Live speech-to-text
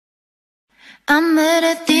I'm mad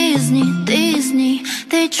at Disney,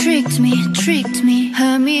 they tricked me,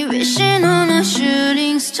 had me wishing on a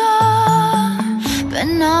shooting star. But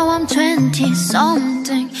now I'm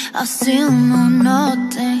 20-something, I still know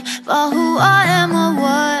nothing about who I am or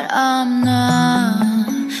what I'm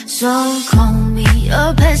not. So call me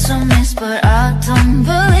a pessimist, but I don't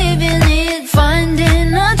believe in it.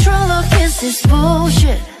 Finding a true love is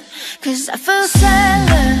bullshit. Cause I feel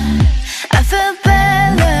sadder, I feel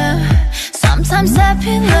better. Sometimes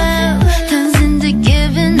happy love turns into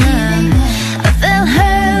giving up. I feel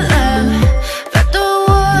hurt love, but the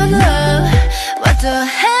word love. What the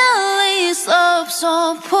hell is love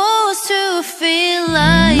supposed to feel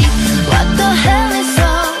like? What the hell is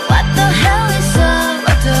love? What the hell is love?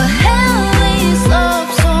 What the hell is love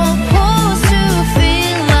supposed to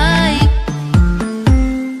feel like?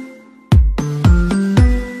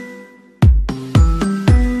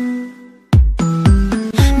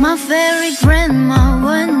 My fairy grandma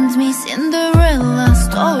warned me, Cinderella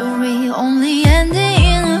story only ending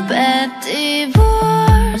in a bad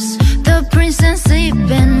divorce. The prince is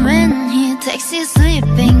sleeping when he takes his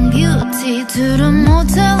sleeping beauty to the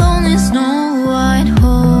motel on his Snow White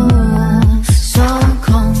horse. So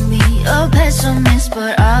call me a pessimist,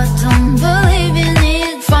 but I don't believe in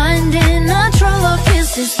it. Finding a true love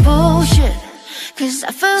is bullshit. Cause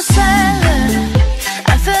I feel sadder,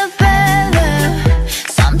 I feel better.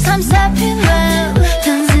 Sometimes happy love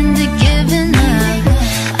turns into giving up.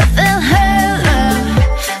 I feel hurt love,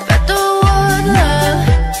 but the word love.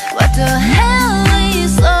 What the hell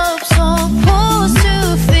is love supposed to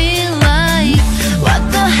feel like? What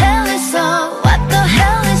the hell is love? What the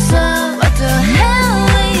hell is love? What the hell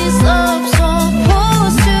is love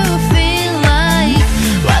supposed to feel like?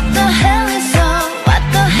 What the hell is love? What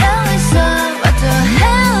the hell is love? What the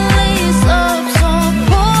hell is love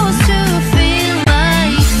supposed to feel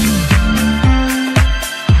like?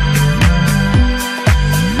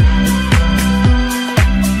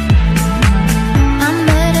 I'm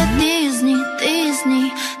mad at Disney,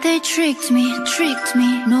 they tricked me.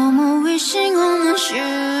 No more wishing on a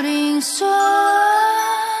shooting star.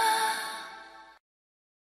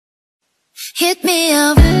 Hit me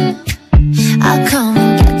up, I'll come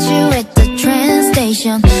and get you at the train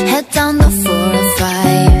station. Head down the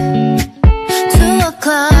 405, 2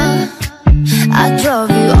 o'clock. I drove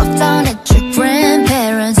you off down at your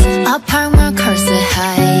grandparents'. I parked my car, say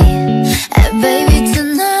hi. And baby,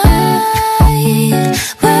 tonight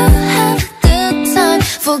we'll have a good time.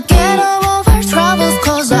 Forget all of our troubles,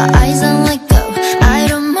 close our eyes and let go. I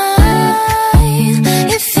don't mind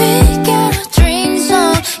if we get our drinks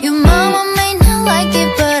on. Your mama may not like it,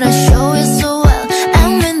 but I show it so well.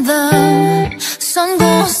 And when the sun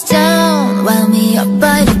goes down, wind me up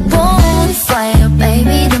by the bonfire,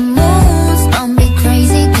 baby, the moon's gonna be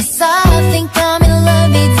crazy. Cause I think I'm in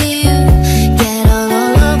love with you. Get all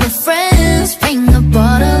of our friends, bring a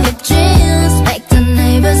bottle of gin, make the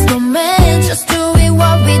neighbors go mad, just do it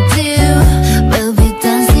what we do. We'll be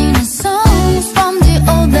dancing to songs from the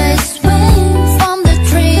old days, swing from the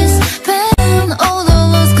trees, bend all the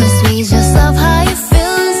loose. Cause we just love how you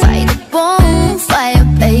feel inside the bonfire,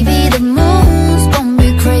 baby, the moon's gonna be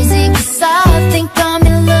crazy. Cause I think I'm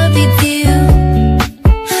in love with you.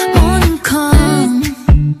 Morning come,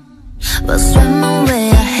 we'll swim away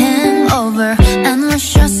a hangover and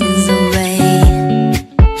wash our sins away.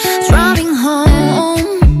 Driving home,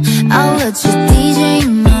 I'll let you DJ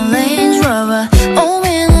in my Range Rover. Oh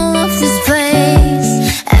man, I love this place.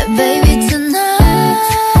 And baby, tonight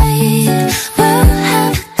we'll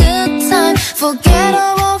have a good time. Forget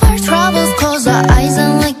all of our troubles, close our eyes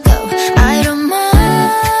and let go. I don't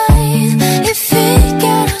mind if we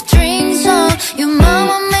get our drinks on. Your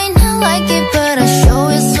mama may not like it, but I show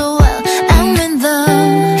it so well. And when the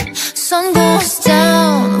sun goes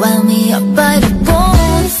down, wind me up by the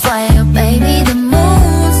bonfire, baby, the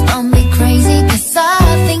moon's gonna be crazy. Cause I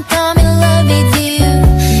think I'm in love with you.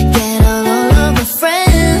 Get all of our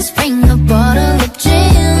friends, bring a bottle of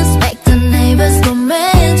gin, make the neighbors go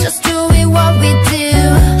mad, just do it what we do.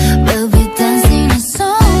 We'll be dancing to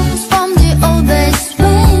songs from the old days,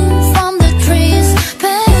 swing from the trees,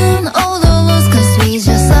 bend all the loose. Cause we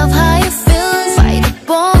just love how you feel inside the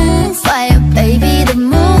bonfire, baby, the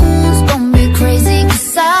moon's gonna be crazy.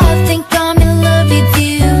 Cause I think I'm in love with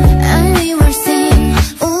you. And we were singing,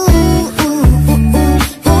 ooh, ooh, ooh, ooh,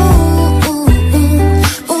 ooh, ooh,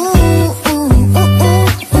 ooh, ooh, ooh,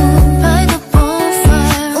 ooh, by the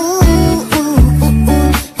bonfire. Ooh, ooh, ooh, ooh,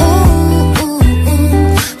 ooh,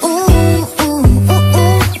 ooh, ooh, ooh,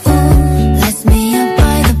 ooh. Let's meet up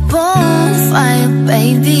by the bonfire,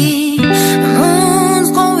 baby. The moon's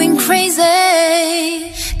going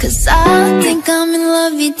crazy. Cause I think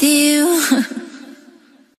love with you.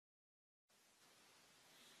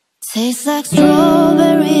 Tastes like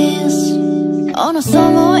strawberries on a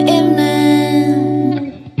summer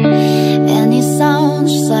evening, and it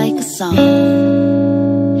sounds just like a song.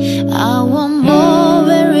 I want more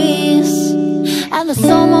berries and the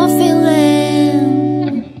summer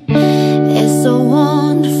feeling. It's so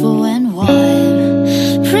wonderful and warm.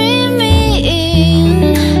 Bring me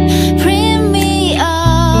in, bring me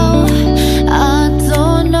out. I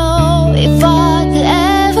don't know if I could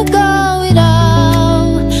ever go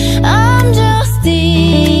without. I'm just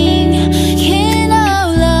thinking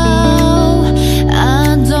out loud. I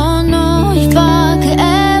don't know if I could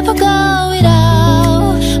ever go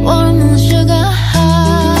without. Watermelon sugar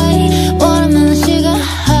high, watermelon sugar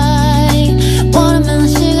high, watermelon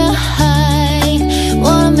sugar high,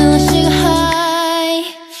 watermelon sugar high,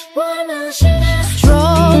 watermelon sugar.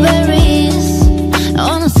 Strawberries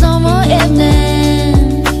on a summer evening,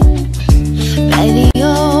 baby,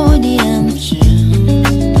 you're the end of June.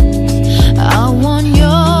 I want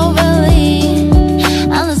your belly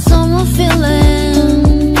and the summer feeling,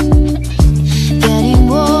 getting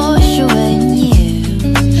washed away in you.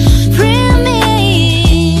 Bring me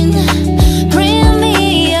in, bring me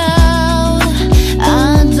out. I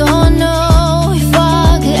don't know if I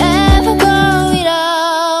could ever go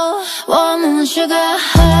without. Watermelon sugar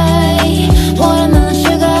high, watermelon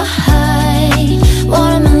sugar high,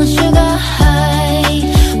 watermelon sugar high,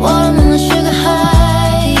 watermelon sugar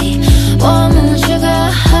high, watermelon sugar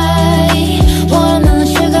high, watermelon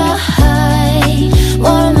sugar high,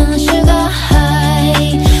 watermelon sugar high,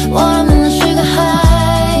 watermelon sugar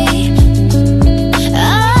high. I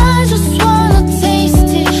just wanna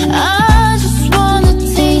taste it, I just wanna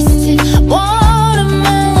taste it.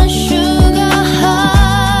 Watermelon sugar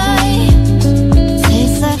high.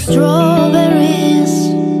 Tastes like strawberries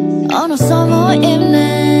on a summer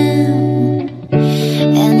evening,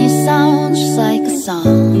 and it sounds just like a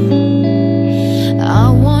song. I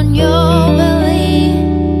want your belly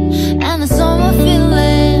and the summer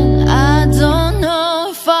feeling. I don't know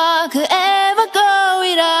if I could ever go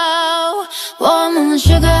without. Watermelon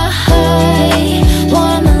sugar high,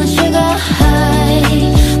 watermelon sugar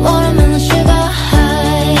high, watermelon sugar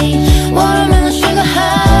high, watermelon sugar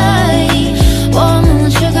high,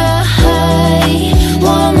 watermelon sugar high,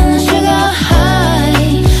 watermelon sugar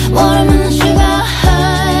high, watermelon sugar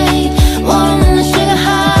high, watermelon sugar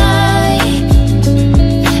high.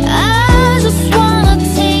 I just wanna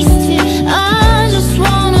taste it, I just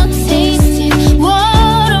wanna taste it.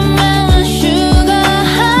 Watermelon sugar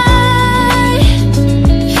high.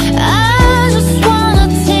 I just wanna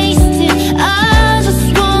taste it, I just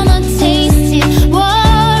wanna taste it.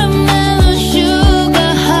 Watermelon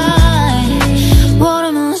sugar high,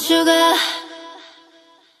 watermelon sugar.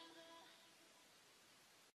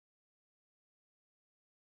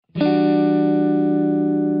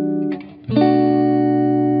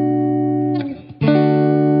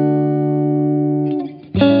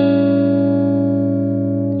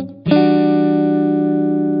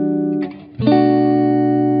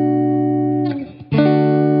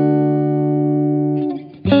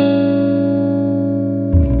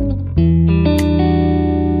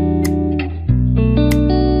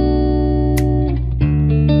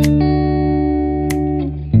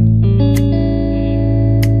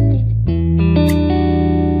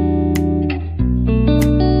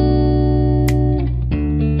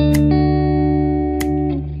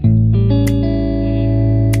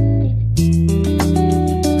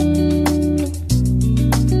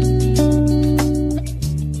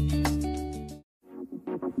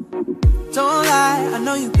 Don't lie, I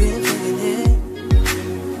know you've been feeling it.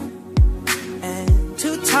 And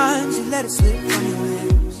 2 times you let it slip from your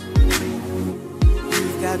lips.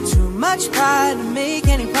 You've got too much pride to make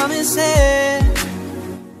any promises,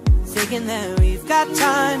 thinking that we've got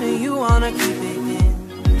time and you wanna keep it in.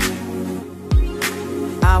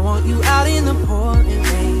 I want you out in the pouring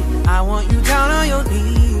rain, I want you down on your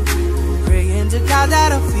knees, praying to God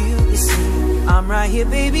that I'll feel the same. I'm right here,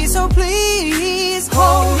 baby, so please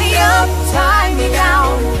hold me up, tie me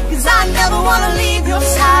down, 'cause I never wanna leave your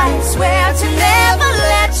side. Swear to never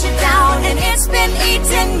let you down, and it's been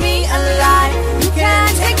eating me alive. You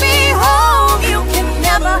can't take me home, you can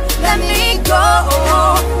never let me go.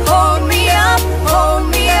 Hold me up,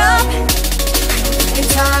 and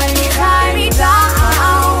tie me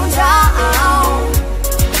down, down,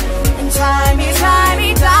 and tie me down,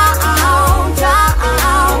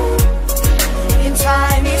 down, and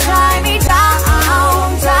tie me down,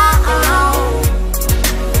 down,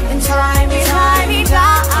 and tie me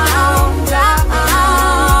down,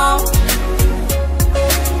 down.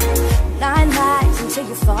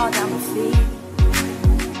 you fall down my feet.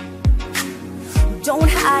 Don't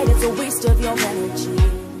hide, it's a waste of your energy.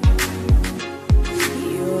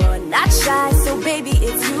 You're not shy, so baby,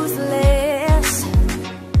 it's useless.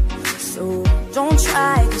 So don't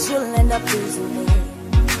try, cause you'll end up losing me.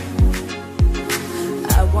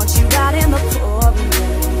 I want you out in the pouring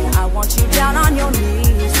rain. I want you down on your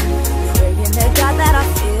knees, praying to God that I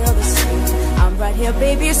feel the same. I'm right here,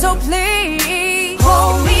 baby, so please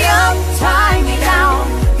hold me up, tie me down,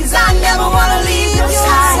 cause I never wanna leave your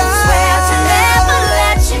side. Swear to never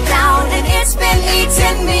let you down, and it's been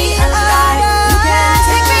eating me alive. You can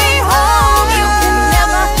take me home, you can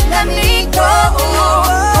never let me go.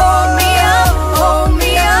 Hold me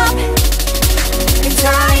up, and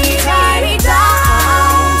tie me down,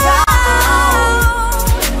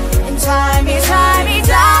 and tie me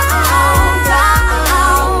down,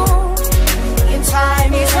 and tie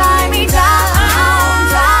me down.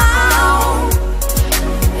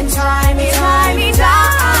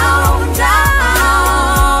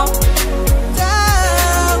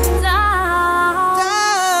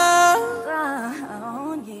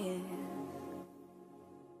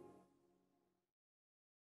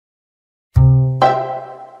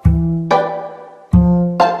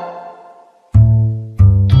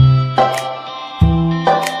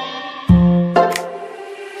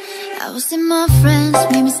 My friends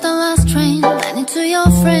meet me the last train, ran into your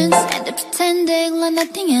friends, and they pretending like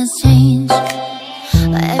nothing has changed,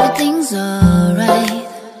 like everything's alright.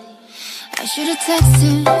 I should've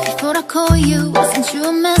texted before I call you, I sent you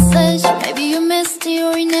a message. Maybe you missed it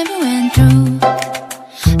or it never went through,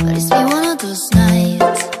 but it's been one of those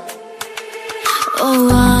nights. Oh,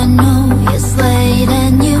 I know it's late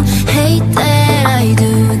and you hate that I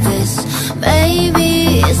do this.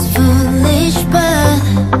 Maybe it's foolish, but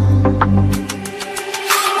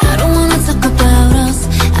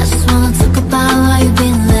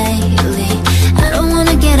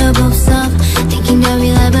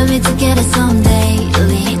together someday.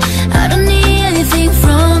 I don't need anything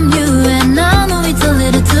from you, and I know it's a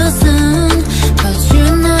little too soon, but you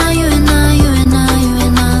and I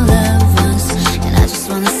love us, and I just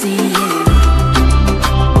wanna see you.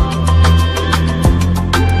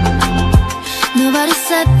 Nobody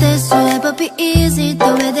said this will ever be easy,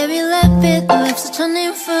 the way that we left it left such an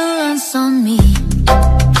influence on me.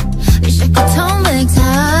 Wish I could turn back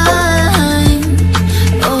time.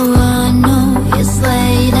 Oh, I know it's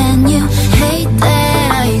late and you hate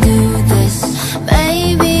that I do this.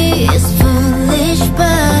 Maybe it's foolish,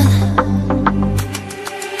 but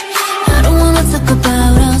I don't wanna talk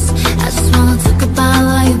about us, I just wanna talk about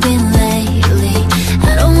how you've been lately.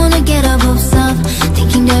 I don't wanna get our hopes up,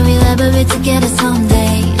 thinking that we'll ever be together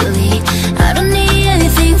someday. I don't need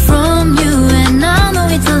anything from you, and I know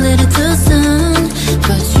it's a little too soon,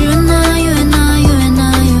 but you and I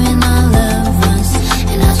love us,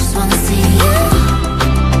 and I just wanna see you.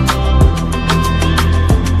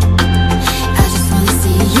 I just wanna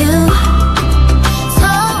see you.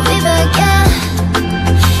 Don't leave again.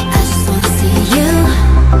 I just wanna see you,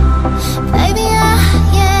 baby.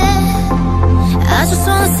 Yeah, I just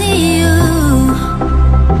wanna see you.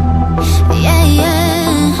 Yeah,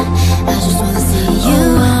 I just wanna see you.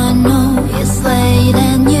 Oh, I know it's late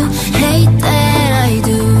and you hate that I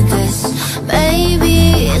do this. Maybe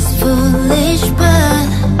it's foolish, but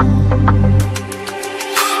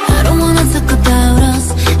I don't wanna talk about us,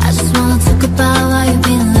 I just wanna talk about how you've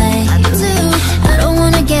been lately. I don't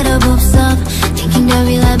wanna get our hopes up, thinking that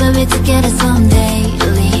we'll ever be together someday.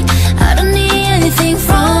 I don't need anything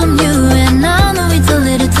from you, and I know it's a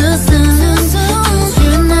little too soon.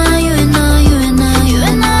 You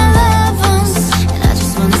and I love us, and I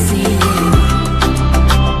just wanna see you.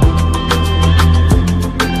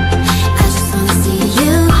 I just wanna see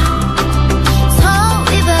you. Don't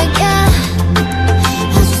leave again.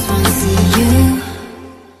 I just wanna see you.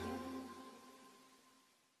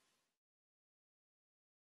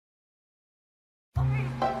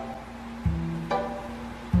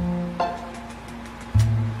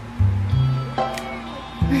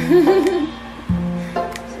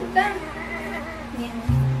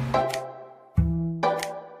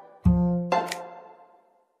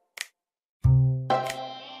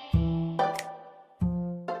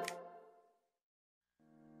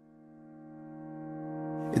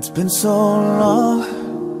 It's been so long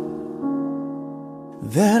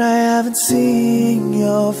that I haven't seen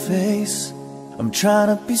your face. I'm trying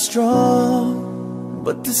to be strong,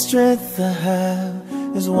 but the strength I have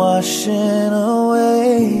is washing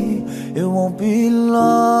away. It won't be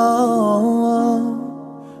long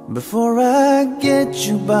before I get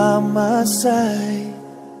you by my side,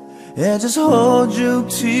 and just hold you,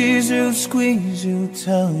 tease you, squeeze you,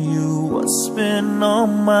 tell you what's been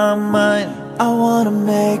on my mind. I wanna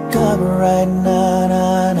make up right now,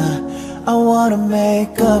 nah, nah. I wanna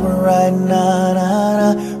make up right now,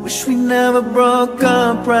 nah, nah. Wish we never broke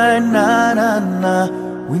up right now, nah, nah.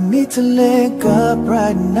 We need to link up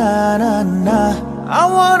right now, nah, nah. I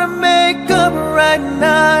wanna make up right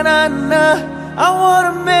now, nah, nah. I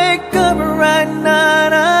wanna make up right now,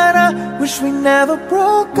 nah, nah. Wish we never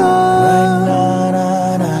broke up right now,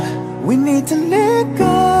 nah, nah. We need to link up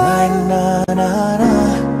right now, nah,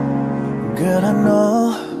 nah. Girl, I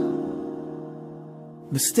know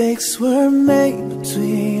mistakes were made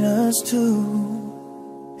between us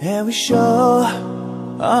two, and we sure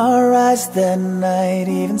our eyes that night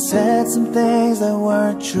even said some things that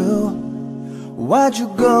weren't true. Why'd you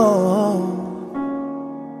go?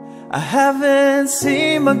 I haven't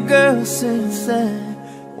seen my girl since then.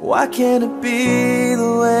 Why can't it be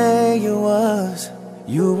the way it was?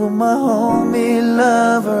 You were my homie,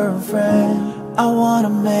 lover, and friend. I wanna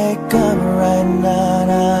make up right now,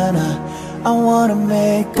 nah, nah. I wanna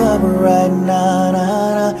make up right now,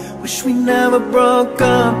 nah, nah. Wish we never broke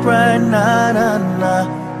up right now, nah, nah.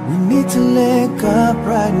 We need to link up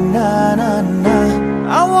right now, nah, nah.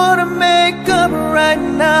 I wanna make up right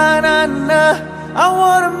now, nah, nah. I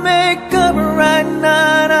wanna make up right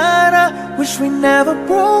now, nah, nah. Wish we never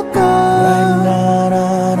broke up right now,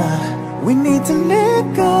 nah, nah. We need to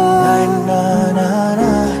link up right now, nah,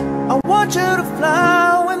 nah. I want you to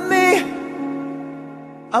fly with me.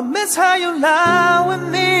 I miss how you lie with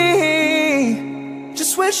me.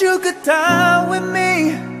 Just wish you could die with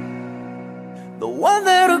me. The one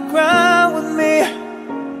that'll cry with me,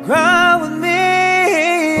 cry with me,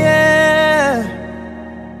 yeah.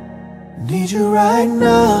 Need you right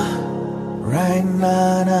now, right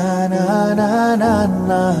now, nah, nah, nah, nah,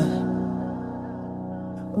 nah.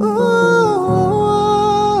 Ooh.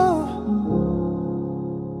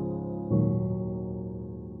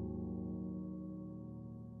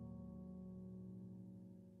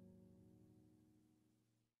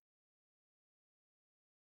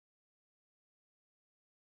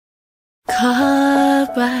 Car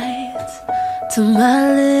rides to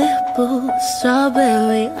Malibu,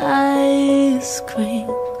 strawberry ice cream,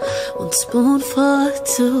 one spoon for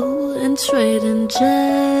two, and trading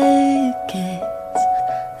jackets,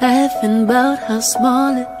 laughing about how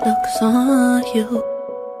small it looks on you.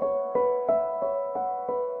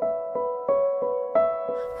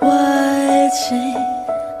 Watching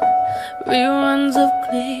reruns of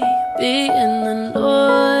Glee, being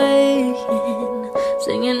annoying,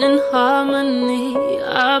 singing in harmony.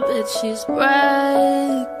 I bet she's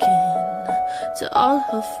bragging to all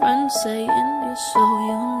her friends, saying you're so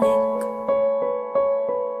unique.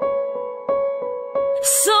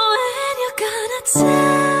 So when you're gonna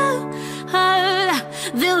tell her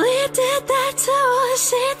that we did that too?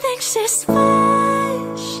 She thinks she's special,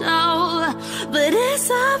 but it's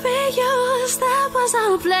obvious that was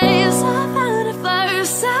our place. I found it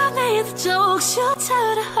first, I made the jokes you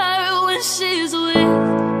tell to her when she's with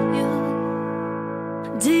you.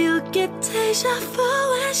 Do you get deja vu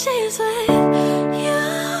when she's with you?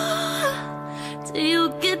 Do you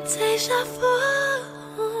get deja vu?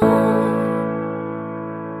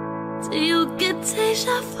 Do you get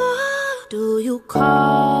deja vu? Do you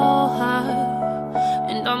call her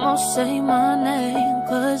and almost say my name?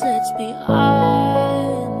 Cause let's be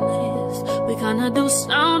honest, we kinda do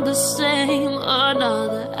sound the same.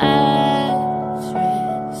 Another actress.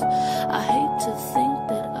 I hate to think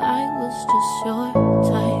that I was just your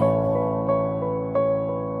type.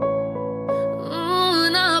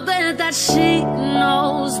 And I bet that she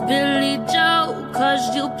knows Billy Joe, cause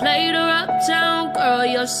you played her uptown. Girl,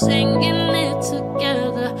 you're singing it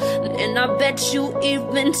together. And I bet you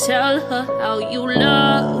even tell her how you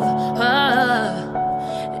love her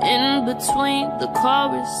in between the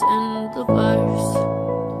chorus and the verse.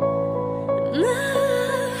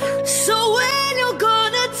 So when you're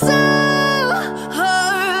gonna tell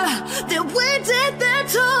her that we did that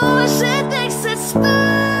too? She thinks it's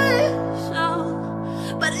special,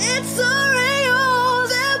 but it's surreal.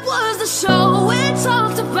 That was the show we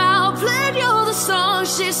talked about. Played you the song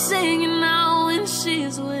she's singing now when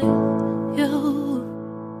she's with you.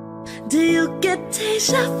 Do you get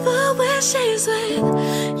deja vu when she's with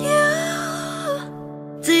you?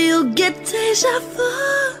 Do you get deja vu?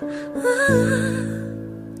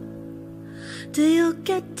 Do you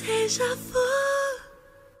get deja vu?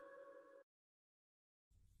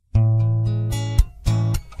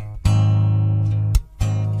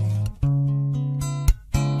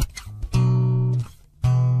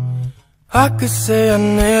 I could say I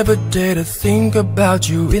never dare to think about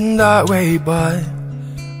you in that way, but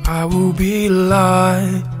I will be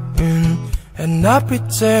lying and I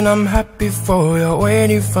pretend I'm happy for you when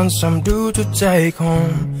you find some dude to take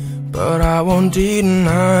home. But I won't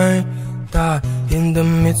deny that in the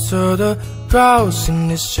midst of the crowds, in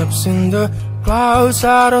the shops, in the clouds,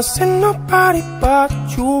 I don't see nobody but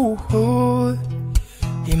you.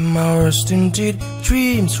 In my worst indeed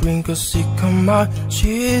dreams, wrinkles sick on my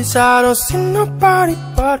sheets, I don't see nobody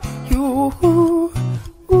but you.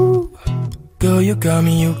 Girl, you got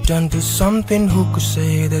me hooked onto something. Who could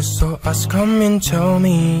say this? So ask, come and tell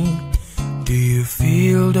me, do you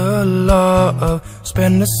feel the love?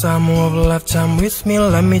 Spend the summer of a lifetime with me.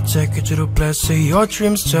 Let me take you to the place of your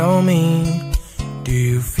dreams. Tell me, do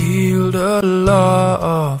you feel the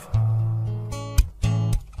love?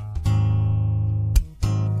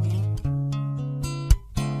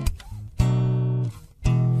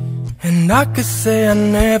 And I could say I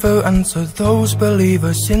never answered those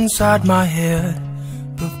believers inside my head,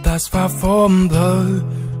 but that's far from the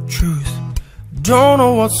truth. Don't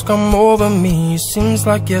know what's come over me. Seems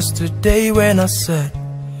like yesterday when I said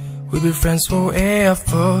we'll be friends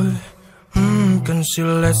forever.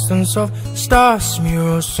 Constellations of stars,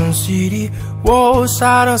 mirrors and city walls,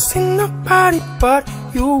 I don't see nobody but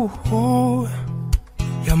you.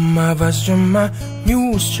 You're my vice, you're my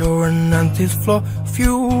muse, you're an anti-flow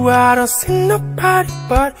view. I don't see nobody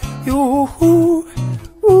but you.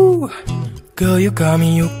 Girl, you got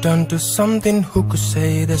me hooked onto something. Who could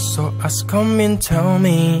say this? So ask, come and tell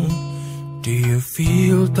me, do you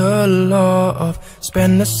feel the love?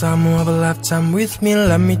 Spend the summer of a lifetime with me.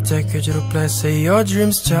 Let me take you to the place of your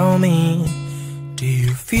dreams. Tell me, do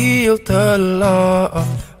you feel the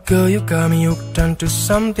love? Girl, you got me hooked onto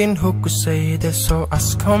something. Who could say this? So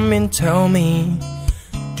ask, come and tell me,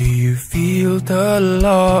 do you feel the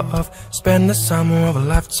love? Spend the summer of a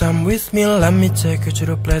lifetime with me. Let me take you to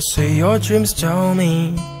the place of your dreams. Tell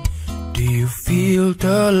me, do you feel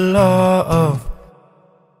the love?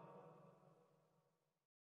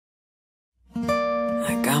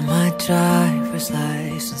 I got my driver's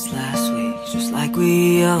license last week, just like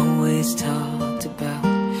we always talked about.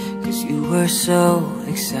 Cause you were so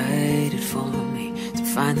excited for me to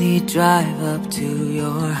finally drive up to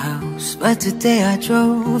your house. But today I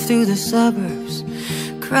drove through the suburbs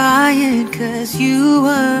crying cause you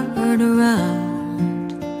weren't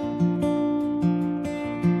around.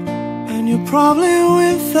 And you're probably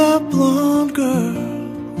with that blonde girl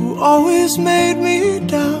who always made me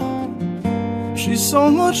doubt. She's so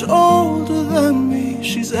much older than me,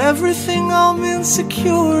 she's everything I'm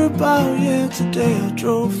insecure about. Yeah, today I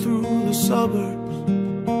drove through the suburbs,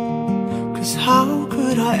 cause how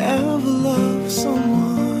could I ever love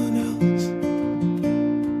someone else?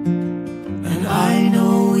 And I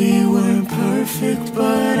know we weren't perfect,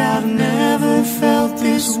 but I've never felt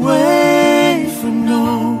this way for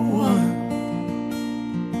no one.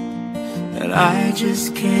 And I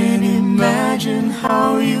just can't imagine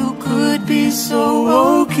how you could be so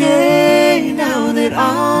okay now that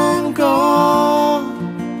I'm gone.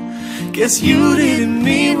 Guess you didn't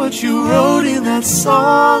mean what you wrote in that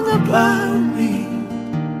song about me.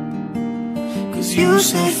 Cause you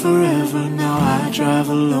said forever, now I drive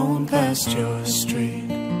alone past your street.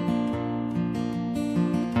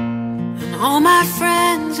 And all my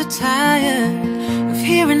friends are tired of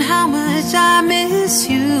hearing how much I miss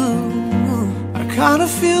you. I kinda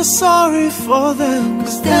feel sorry for them,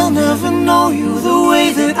 cause they'll never know you the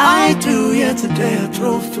way that I do. Yeah, today I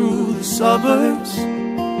drove through the suburbs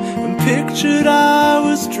and pictured I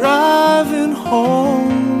was driving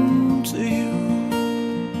home to you.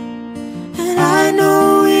 And I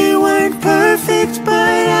know we weren't perfect,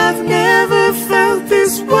 but I've never felt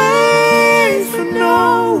this way for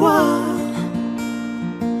no one.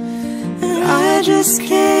 And I just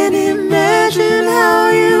can't imagine how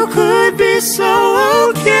you could be so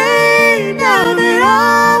okay now that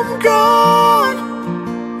I'm gone.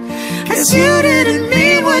 Guess you didn't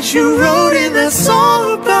mean what you wrote in that song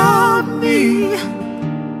about me.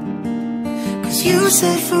 Cause you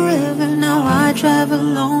said forever, now I drive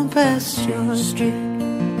alone past your street.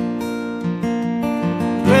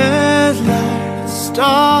 Red lights,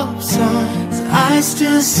 stop signs, I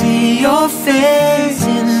still see your face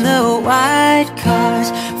in the white cars,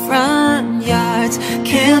 front yards.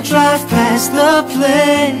 Can't drive past the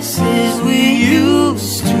places we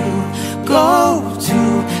used to go to,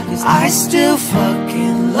 cause I still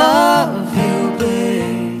fucking love you,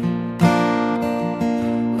 babe.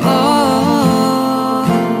 Oh,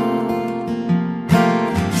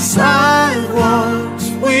 sidewalks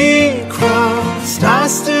we crossed, I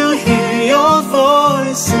still hear your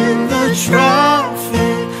voice in the traffic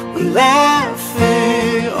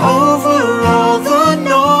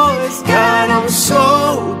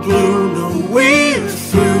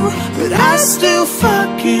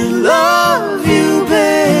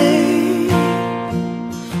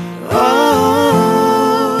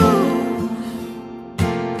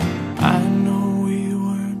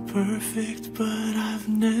perfect, but I've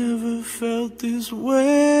never felt this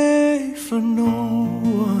way for no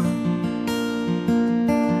one.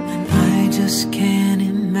 And I just can't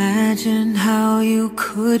imagine how you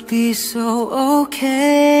could be so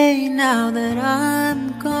okay now that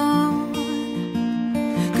I'm gone.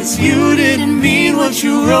 'Cause you didn't mean what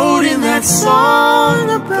you wrote in that song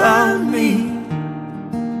about me.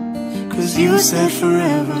 'Cause you said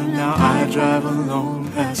forever, now I drive alone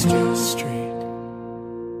past your street.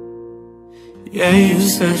 Yeah, you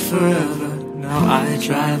said forever, now I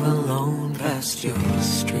drive alone past your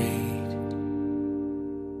street.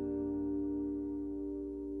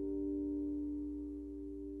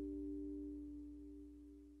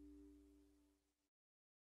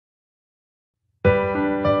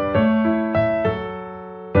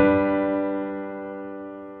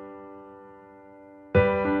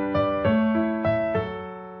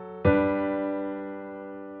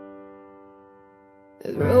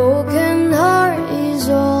 A broken heart is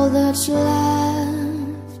all that's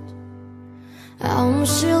left. I'm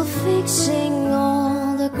still fixing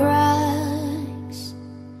all the cracks.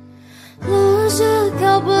 Lost a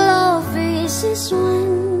couple of pieces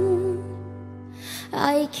when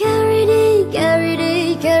I carried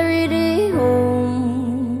it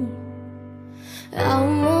home.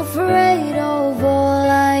 I'm afraid of all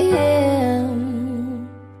I am.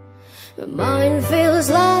 My mind feels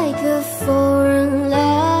like a foreign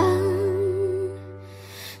land.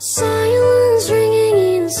 Silence ringing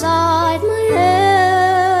inside my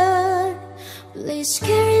head. Please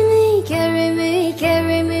carry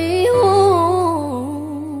me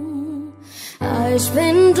home. I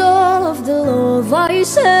spent all of the love I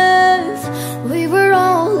saved. We were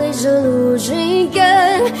always a losing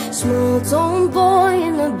game. Small town boy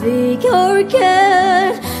in a big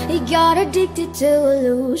arcade. He got addicted to a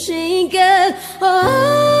losing game. All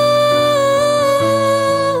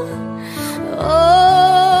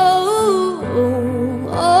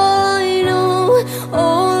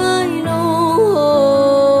I know,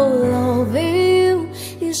 loving you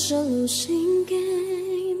is a losing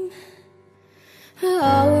game.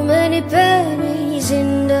 How many pennies in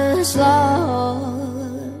the slot?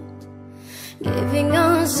 Giving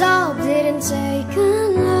us up didn't take a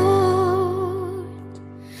lot.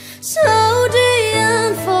 So the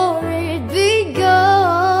end for it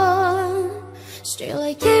begun. Still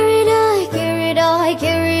I carried on.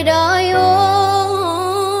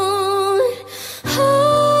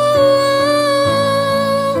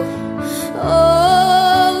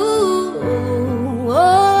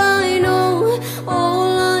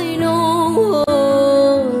 All I know,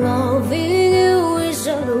 loving you is a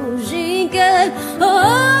losing game.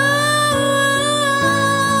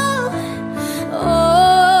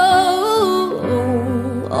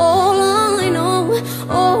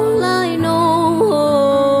 All I know,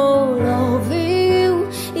 loving you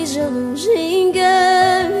is a losing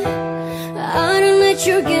game. I don't let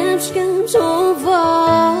your games come so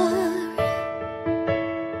far.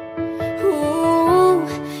 Ooh,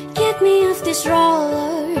 get me off this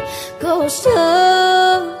roller coaster.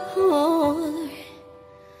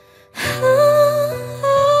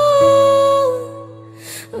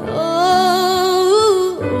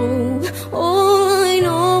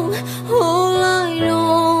 All I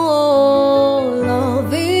know,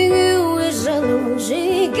 loving you is a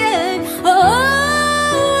losing game. All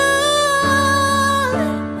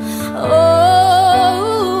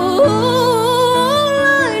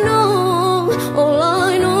I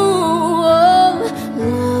know,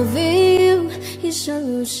 loving you is a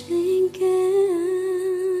losing game.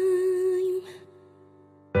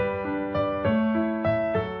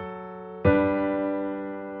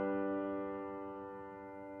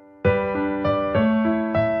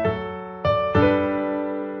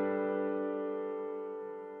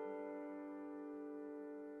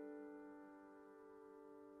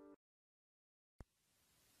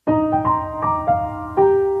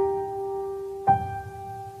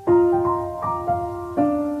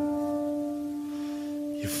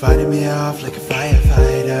 You're fighting me off like a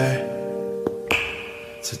firefighter.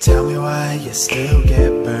 So tell me why you still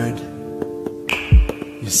get burned.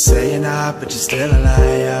 You say you're not, but you're still a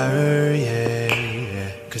liar, yeah.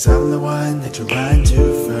 'Cause I'm the one that you run to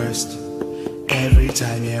first. Every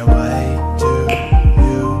time, yeah, why do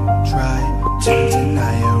you try to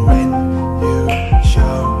deny it when you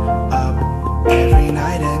show up every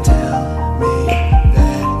night and tell me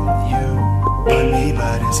that you want me?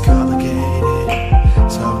 But it's complicated,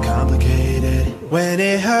 so complicated. When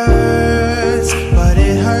it hurts, but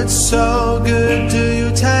it hurts so good, do you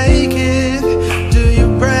take it? Do you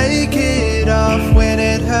break it off when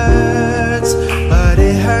it hurts? But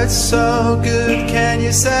it hurts so good. Can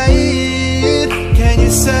you say it? Can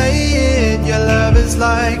you say it? Your love is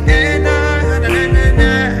like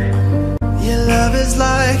your love is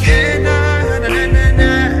like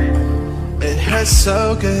it hurts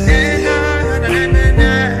so good.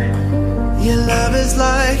 Your love is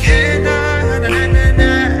like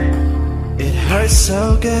it hurts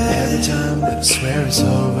so good. Every time that I swear it's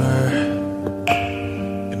over,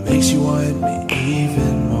 it makes you want me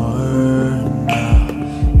even more. Now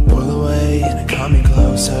you pull away and I'm coming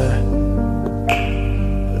closer,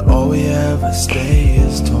 but all we ever stay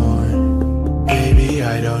is torn. Baby,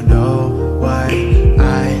 I don't know why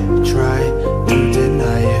I try to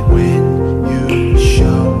deny it when you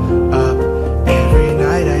show up. Every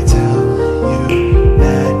night I tell you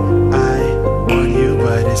that I want you,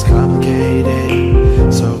 but it's complicated,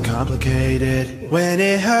 so complicated. When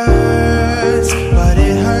it hurts, but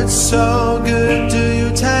it hurts so good. Do you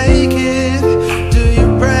take it? Do you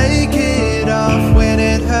break it off? When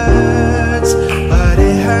it hurts, but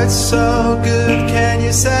it hurts so good. Can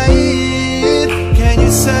you say it? Can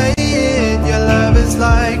you say it? Your love is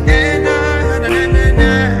like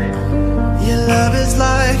your love is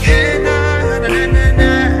like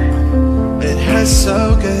it hurts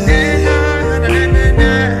so good.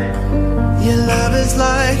 Your love is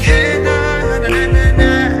like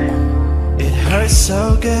it hurts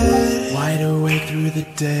so good. Wide awake through the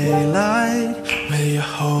daylight, will you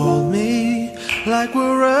hold me like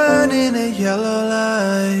we're running a yellow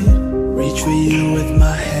light? Reach for you with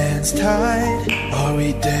my hands tied. Are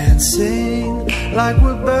we dancing like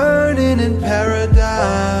we're burning in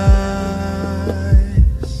paradise?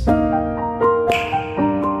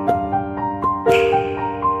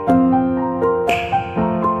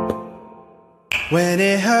 When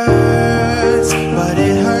it hurts, but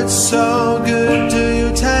it hurts so good. Do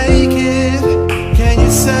you take it? Can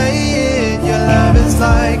you say it? Your love is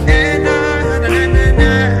like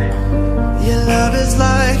your love is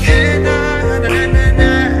like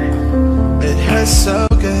it hurts so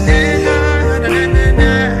good.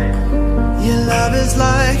 Your love is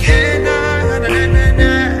like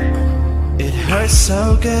it hurts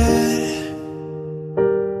so good.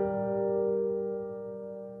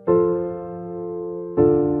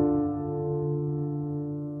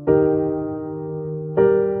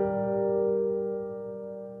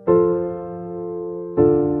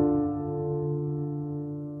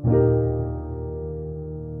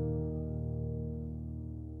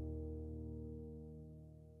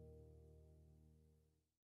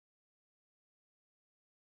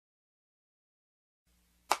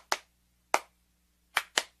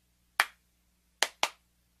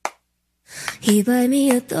 He buy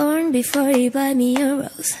me a thorn before he buy me a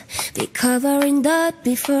rose. Be covering dirt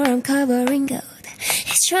before I'm covering gold.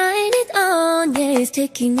 He's trying it on, yeah, he's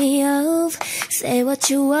taking me off. Say what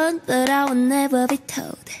you want, but I will never be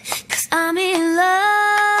told. 'Cause I'm in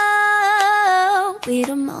love with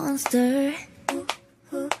a monster.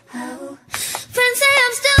 Friends say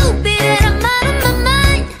I'm stupid and I'm out of my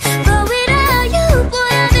mind, but without you,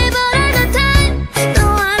 boy, I'd be bored all the time. No,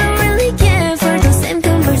 I don't really care for the same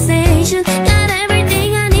conversation. Got everything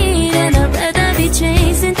I need and I'd rather be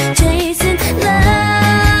chasing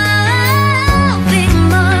love with a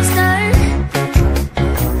monster.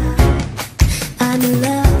 I'm in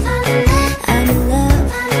love, I'm in love,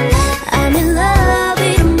 I'm in love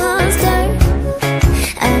with a monster.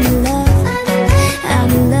 I'm in love, I'm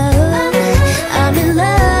in love, I'm in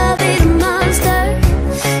love with a monster.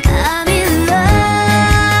 I'm in love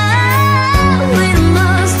with a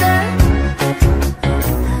monster.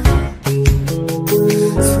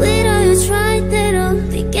 Sweeter you try, they don't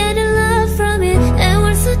be getting love from it. And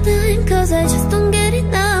worth the time, 'cause I just don't get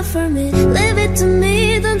enough from it. Leave it to me,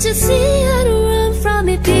 don't you see how to run from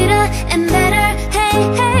it? Better and better, hey,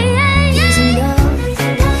 hey, hey. You should know,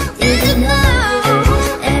 you should know.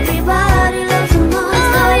 Everybody loves a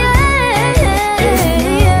monster. Oh, yeah, yeah,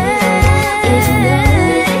 yeah. You should know,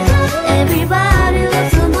 everybody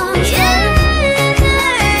loves a monster.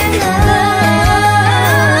 Love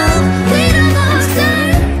with a monster.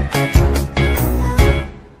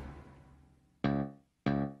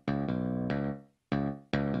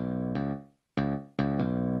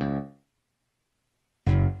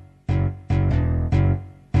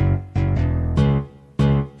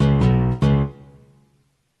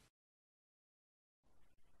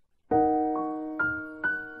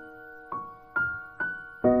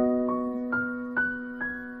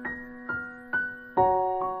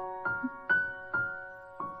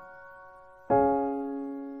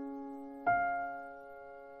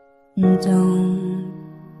 Don't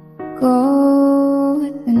go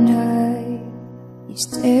at the night. You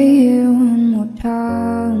stay here one more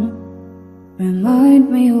time.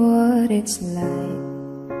 it's like.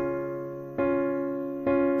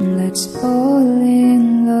 Let's fall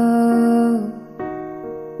in love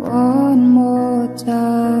one more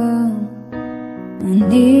time. I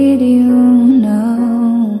need you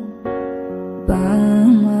now by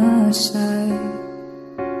my side.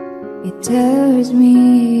 It tears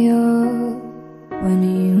me up when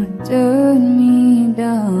you turn me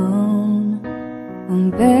down.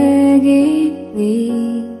 I'm begging,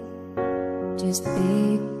 please, just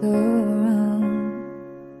stick around.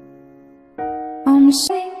 I'm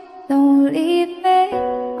saying, don't leave me.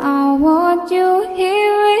 I want you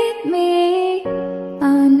here with me.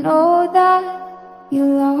 I know that your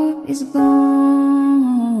love is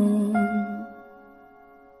gone.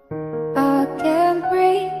 I can't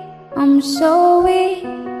breathe, I'm so weak.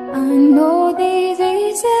 I know this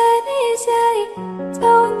isn't easy.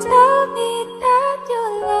 Don't tell me that your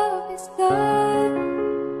love is gone.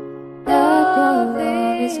 That your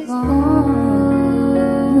love is gone.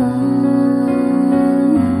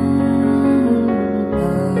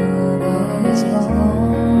 Love is gone.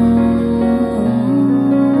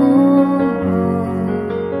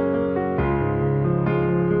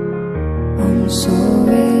 I'm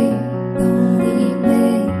sorry, don't leave me.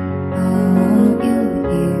 I want you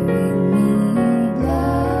here with me.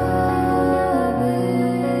 Love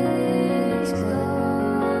is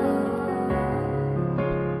gone.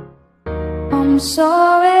 I'm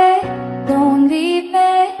sorry, don't leave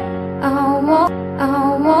me. I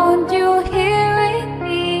want you here with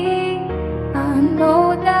me. I know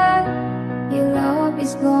that your love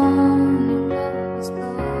is gone.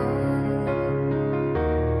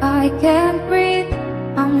 I can't breathe,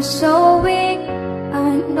 I'm so weak. I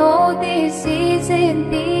know this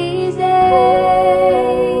isn't easy.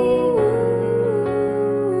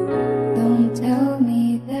 Don't tell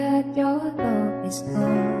me that your love is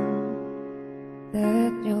gone.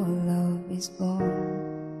 That your love is gone.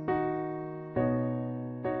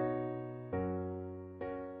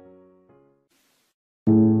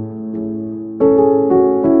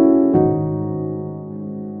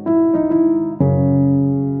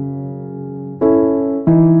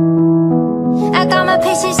 I got my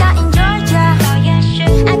pieces out in Georgia.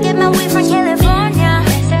 I get my weed from California.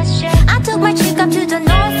 I took my chick up to the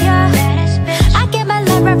north, yeah. I get my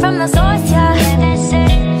love right from the source, yeah. And I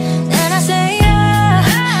say, yeah,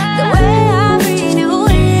 the way I breathe you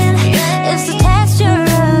in is the texture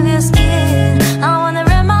of your skin. I wanna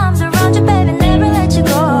wrap my arms around you, baby, never let you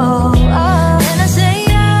go. And I say,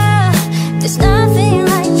 yeah, there's nothing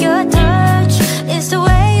like your touch. It's the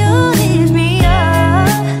way you lift me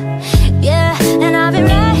up, yeah. And I've been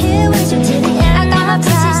right here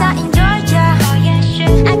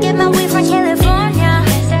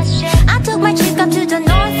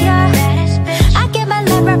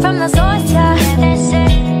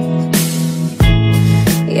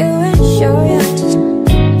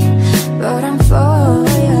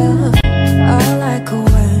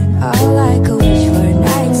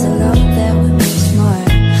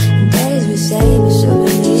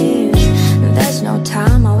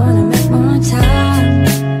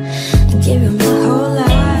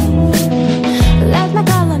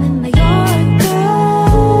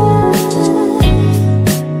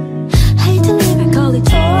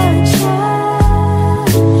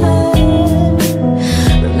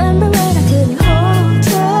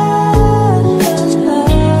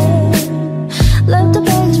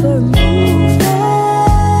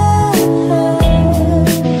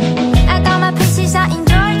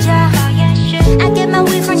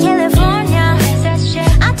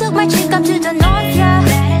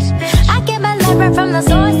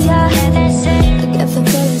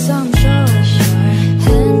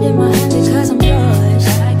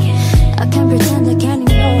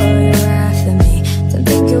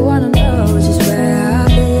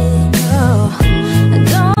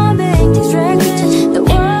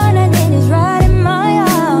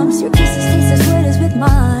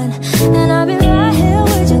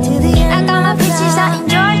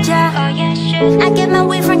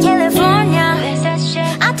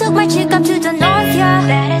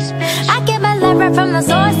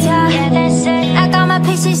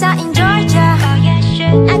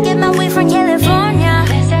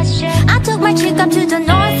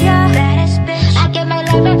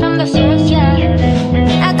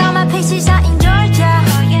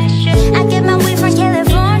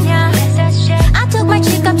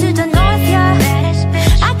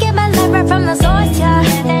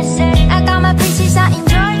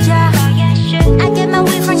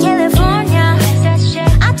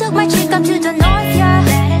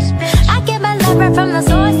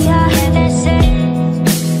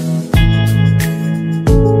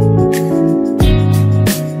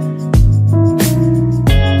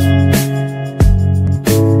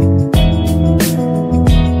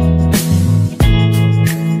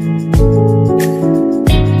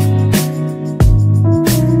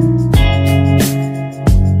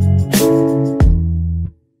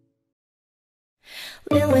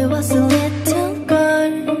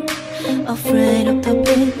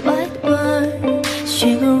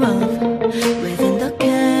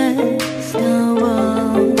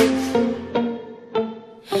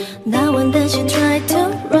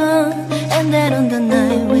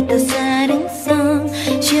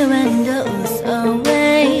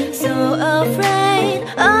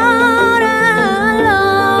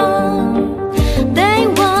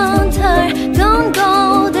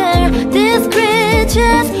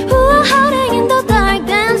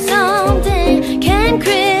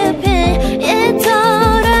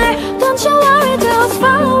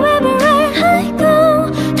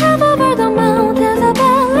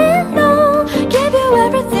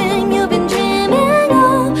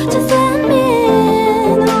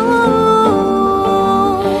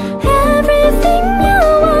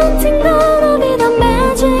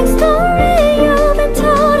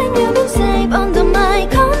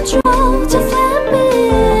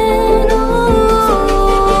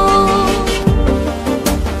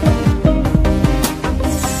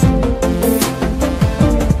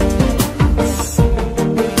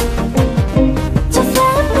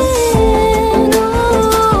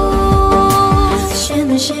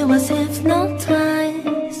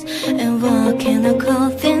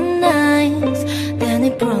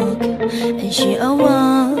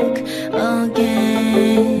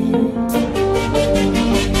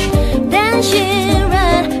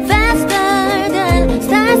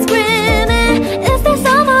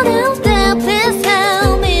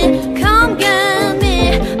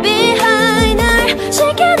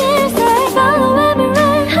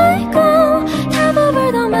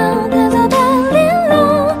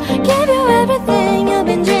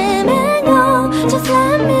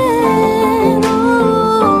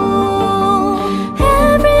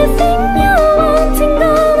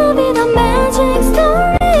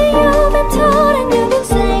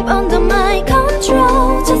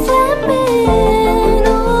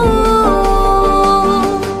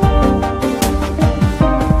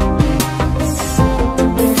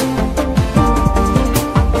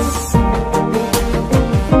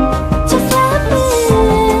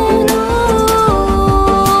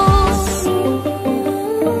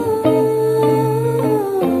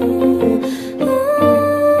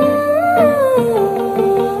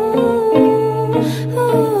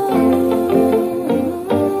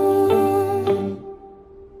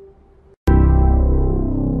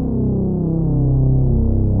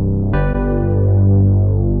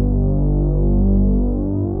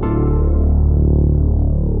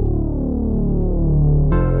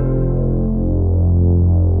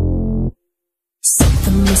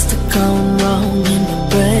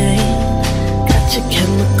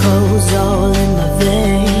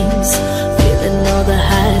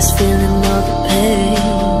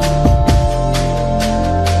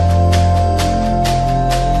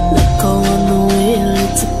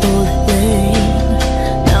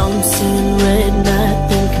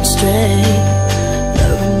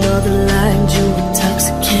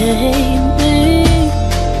became me.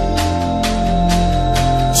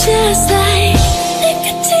 Just like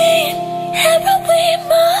nicotine, heroin,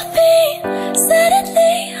 morphine.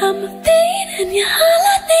 Suddenly I'm a fiend and you're all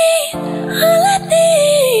I need, all I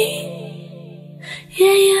need.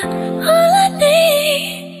 Yeah, yeah, all I need.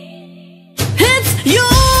 It's you,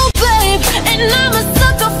 babe, and I'm a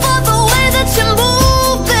sucker for the way that you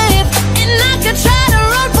move, babe. And I could try to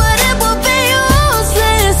run, but it will be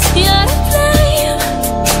useless. You're to blame.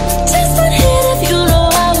 Just one hit if you know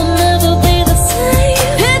I will never be the same.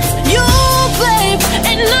 It's you, babe,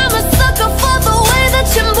 and I'm a sucker for the way that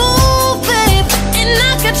you move, babe. And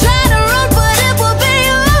I could try to run, but it will be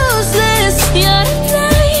useless. You're to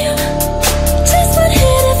blame. Just one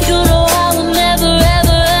hit if you know I will never,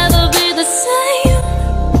 ever, ever be the same.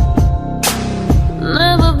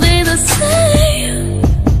 Never be the same.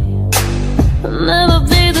 Never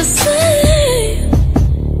be the same.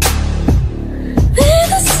 Be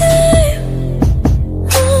the same.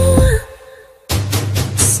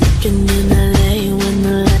 Sneaking in LA when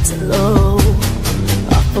the lights are low.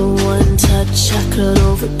 Off for one touch, I could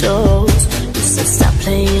overdose. You said stop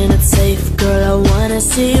playing it safe, girl, I wanna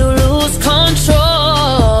see you lose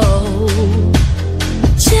control.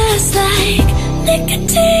 Just like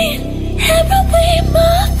nicotine, heroin,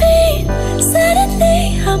 morphine. Suddenly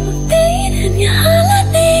I'm a fiend and you're all I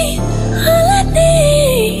need, all I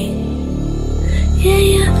need. Yeah,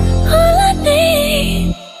 yeah, all I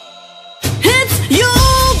need. It's you,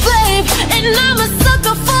 babe, and I'm a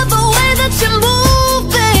sucker for the way that you move,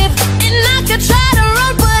 babe. And I could try to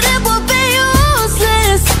run, but it will be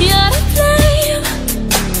useless. You're to blame.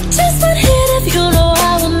 Just one hit if you know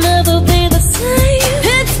I will never be the same.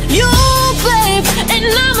 It's you, babe, and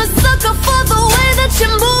I'm a sucker for the way that you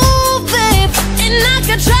move, babe. And I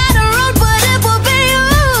could try to run, but it will be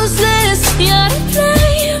useless. You're to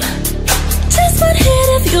blame. Just one hit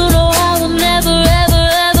if you know I will never, ever,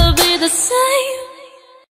 ever be the same.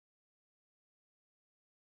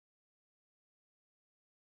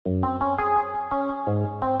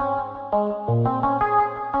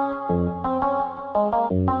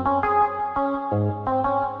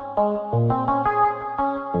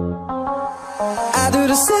 I do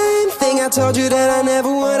the same thing I told you that I never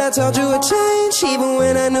would. I told you I'd change, even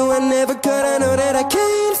when I knew I never could. I know that I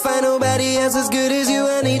can't find nobody else as good as you.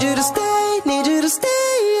 I need you to stay, need you to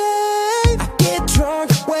stay, yeah. I get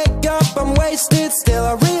drunk, wake up, I'm wasted. Still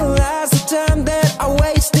I realize the time that I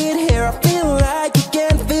wasted here. I feel like you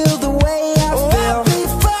can't feel the way I feel. I'll be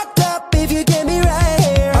fucked up if you get me right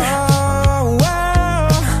here. Oh, wow.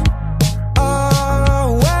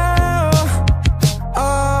 Oh, wow.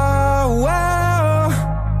 Oh, wow.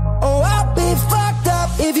 Oh, I'll be fucked up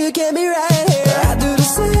if you get me right here. I do the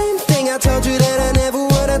same thing I told you that I never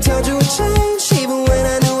would. I told you I'd change, even when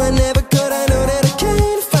I knew I never could. I know that I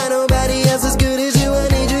can't find nobody else as good as you. I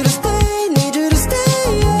need you to stay, need you to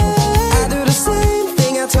stay, yeah. I do the same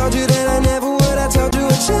thing I told you that I never would. I told you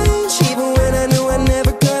I'd change, even when I knew I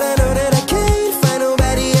never could. I know that I can't find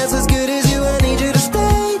nobody else as good as you. I need you to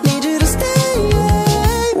stay, need you to stay,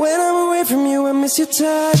 yeah. When I'm away from you, I miss your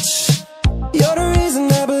touch. You're the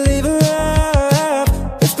reason I believe in love.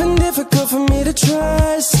 It's been difficult for me to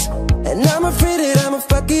trust, and I'm afraid that I'ma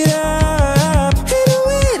fuck it up. Ain't no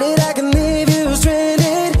way that I can leave you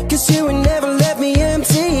stranded, 'cause you would never let me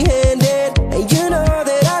empty-handed. And you know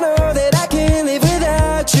that I can't live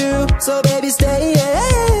without you. So baby stay, yeah.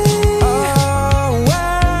 Oh,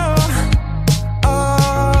 wow.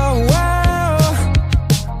 Oh, wow.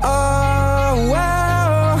 Oh,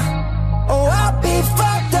 wow. Oh, I'll be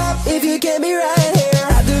fucked up if you get me right here.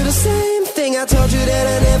 I do the same thing I told you that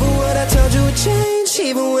I never would. I told you I'd change,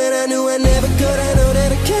 even when I knew I never could. I know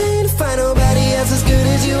that I can't find nobody else as good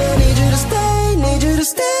as you. I need you to stay, need you to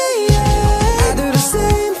stay, yeah. I do the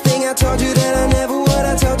same thing I told you that I never would.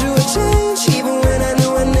 I told you I'd change, even when I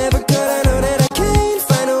knew I never could. I know that I can't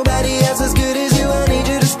find nobody else as good as you. I need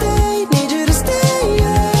you to stay, need you to stay,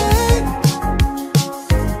 yeah.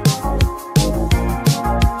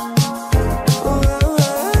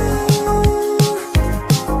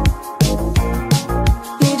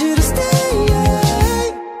 Need you to stay, yeah.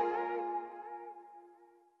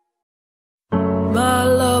 My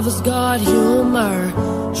lover's got humor.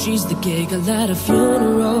 She's the giggle at a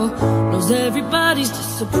funeral. Knows everybody's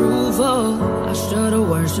disapproval. I should've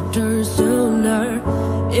worshipped her sooner.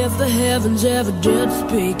 If the heavens ever did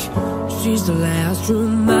speak, she's the last true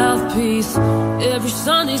mouthpiece. Every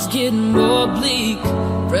Sunday's getting more bleak.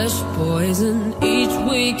 Fresh poison each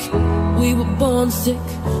week. We were born sick,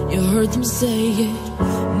 you heard them say it.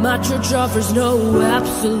 My church offers no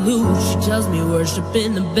absolute. She tells me worship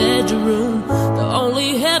in the bedroom. The only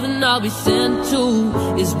only heaven I'll be sent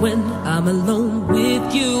to is when I'm alone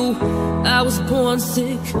with you. I was born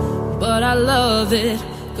sick, but I love it.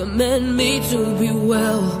 Command me to be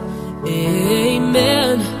well.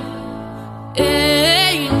 Amen.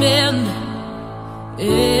 Amen.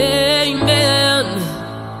 Amen.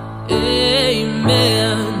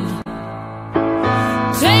 Amen.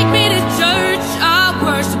 Take me to church, I'll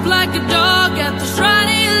worship like a dog at the shrine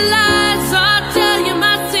of your lies. I'll tell you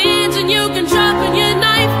my sins and you can sharpen your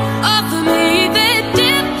knife. Offer me the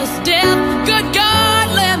deathless death. Good God,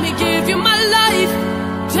 let me give you my life.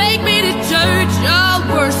 Take me to church, I'll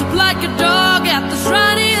worship like a dog at the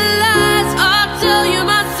shrine of your lies. I'll tell you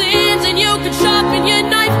my sins and you can sharpen your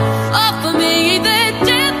knife. Offer me the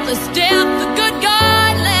deathless death. Good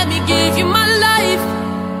God, let me give you my life.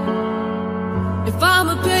 If I'm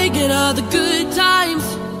a pagan of the good times,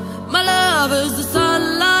 my love is the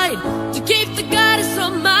sunlight to keep the goddess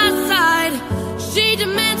on my side. She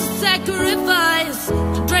demands a sacrifice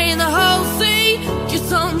to drain the whole sea. Get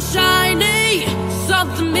some shiny,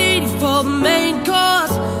 something meaty for the main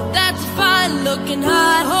course. That's a fine looking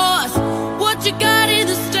high horse. What you got in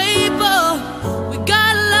the stable? We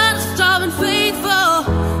got a lot of starving faithful.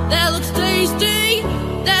 That looks tasty,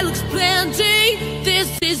 that looks plenty. This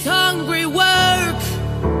is hungry work.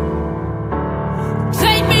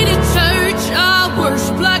 Take me to church, I'll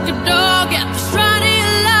worship like a dog at the shrine of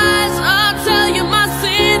your lies. I'll tell you my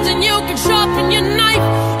sins and you can sharpen your knife.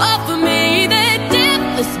 Offer me the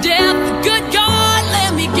deathless death. Good God,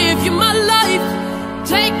 let me give you my life.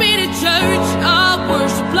 Take me to church, I'll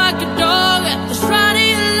worship like a dog at the shrine of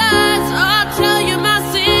your lies. I'll tell you my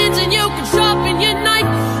sins and you can sharpen your knife.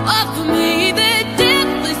 Offer me the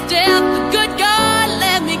deathless death. Good God,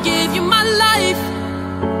 let me give you my life.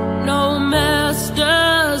 No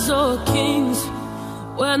masters or kings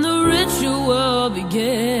when the ritual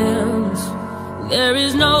begins. There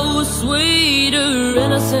is no sweeter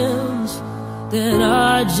innocence than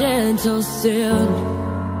our gentle sin.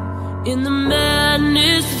 In the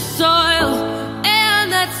madness of soil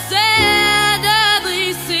and that sad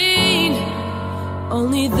ugly scene,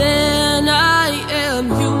 only then I am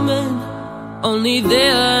human, only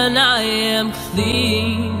then I am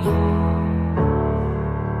clean.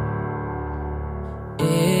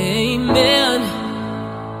 Amen.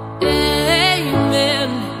 Amen.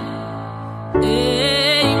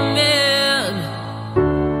 Amen.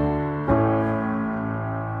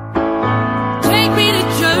 Take me to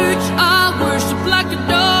church, I'll worship like a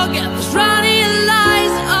dog at the shrine of your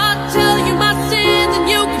lies. I'll tell you my sins and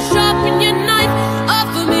you can sharpen your knife.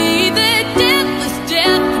 Offer me the deathless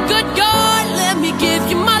death. Good God, let me give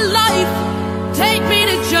you my life. Take me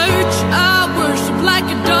to church, I'll worship like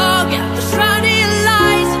a dog at the shrine of your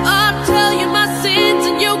lies. I'll tell you my sins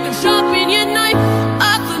and you can sharpen your knife.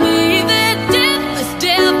 Offer me the deathless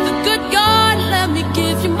death. Good God, let me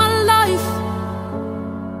give you my life.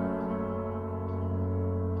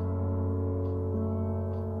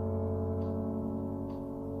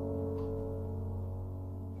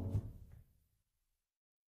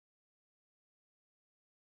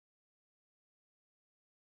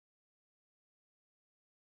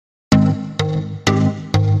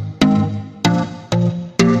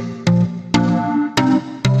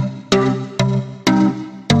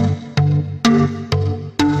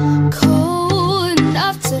 Cold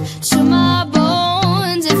enough to chill my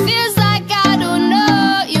bones. It feels like I don't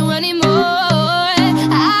know you anymore.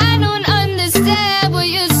 I don't understand why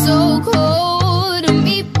you're so cold to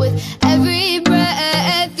me. With every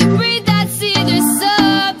breath you breathe, I see there's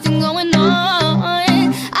something going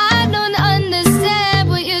on. I don't understand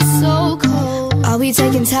why you're so cold. Are we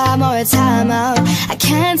taking time or a time out? I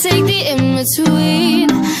can't take the in-between.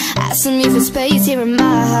 Asking me for space here in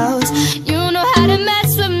my house. You know how to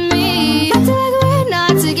mess with me. Acting like we're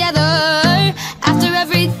not together after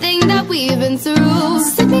everything that we've been through.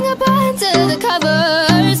 Slipping up under the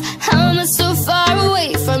covers. I'm so far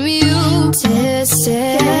away from you.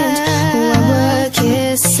 Distant when we're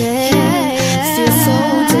kissing. Feel so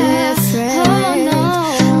different.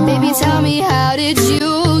 Baby, tell me, how did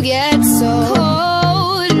you get so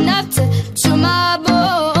cold enough to chill my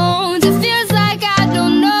bones? It feels like I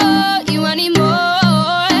don't know you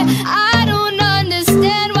anymore. I don't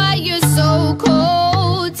understand why you're so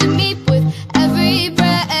cold to me. With every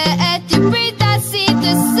breath you breathe, I see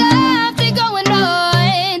there's something going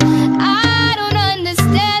on. I don't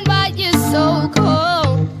understand why you're so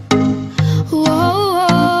cold. Whoa,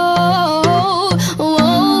 whoa,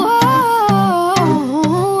 whoa.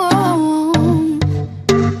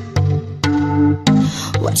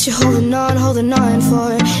 What you holding on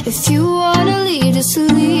for? If you wanna leave, just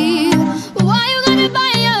leave. Why you gonna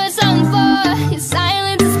buy your song for? You're silent.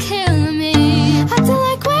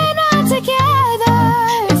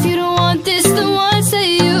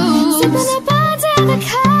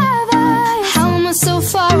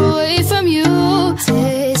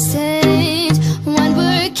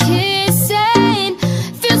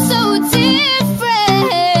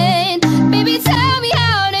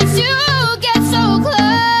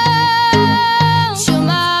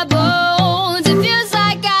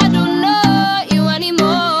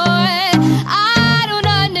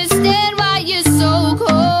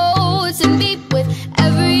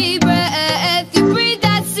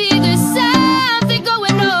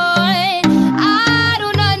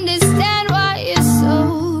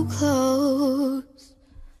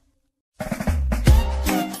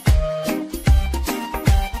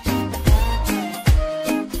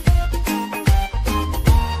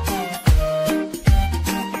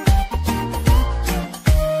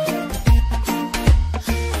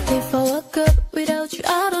 without you,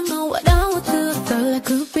 I don't know what I would do. Felt like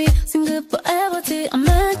could be single forever till I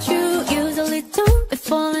met you. Usually don't be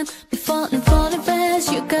falling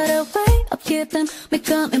fast. You got a way of keeping me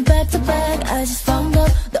coming back to back. I just found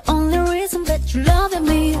out the only reason that you loving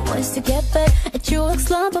me was to get back at your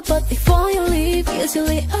ex-lover. But before you leave,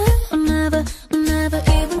 usually I never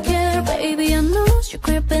even care. Baby, I know you're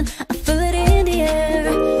creeping, I feel it in the air.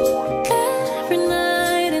 Every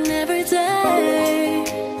night and every day,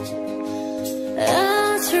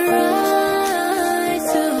 I try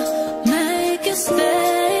to make you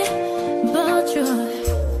stay, but you're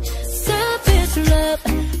savage love.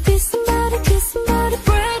 Kiss somebody,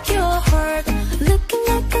 break your heart. Looking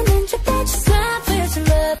like an angel, but you're savage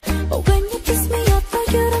love. But when you kiss me up,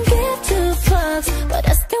 you don't give two fucks. But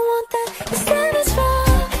I still want that, you're savage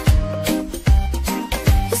love.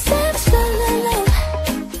 You're savage love, love.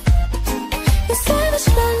 You're savage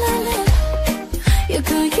love, love. You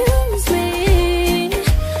could use me,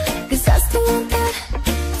 'cause I still want that.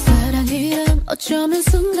 사랑이란 어쩌면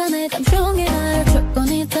순간의 감정이 날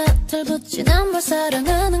조건이 다 털붙지 난 뭘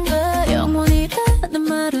사랑하는가. 영원이라는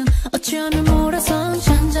말은 어쩌면 몰아선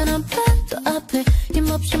잔잔한 파도 앞에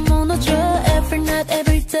힘없이 무너져. Every night,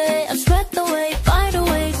 every day, I'm swept away, by the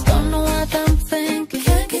way. Don't know what I'm thinking,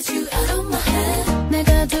 can't get you out of my head.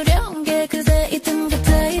 내가 두려운 게 그대이든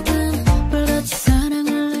그대이든 불같이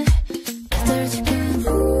사랑을 해 그댈 지금.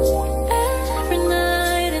 Every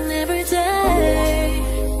night and every day,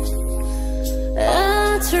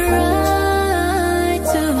 I try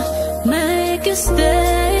to make you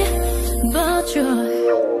stay, but you're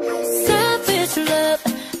savage love.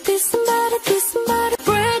 Did somebody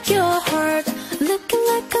break your heart? Looking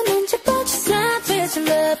like an angel, but you're savage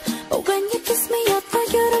love. But when you kiss me up,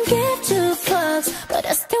 you don't give two fucks. But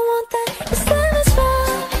I still want that, you're savage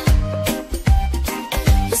love.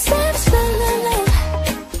 You're savage love, love, love.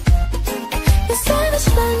 You're savage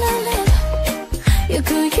love, love, love. You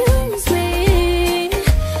could use me,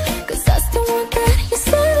 'cause I still want that, you're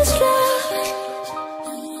savage love.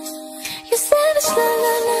 You're savage love,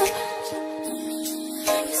 love, love.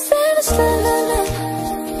 You're savage love, love, love.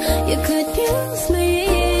 You could use me.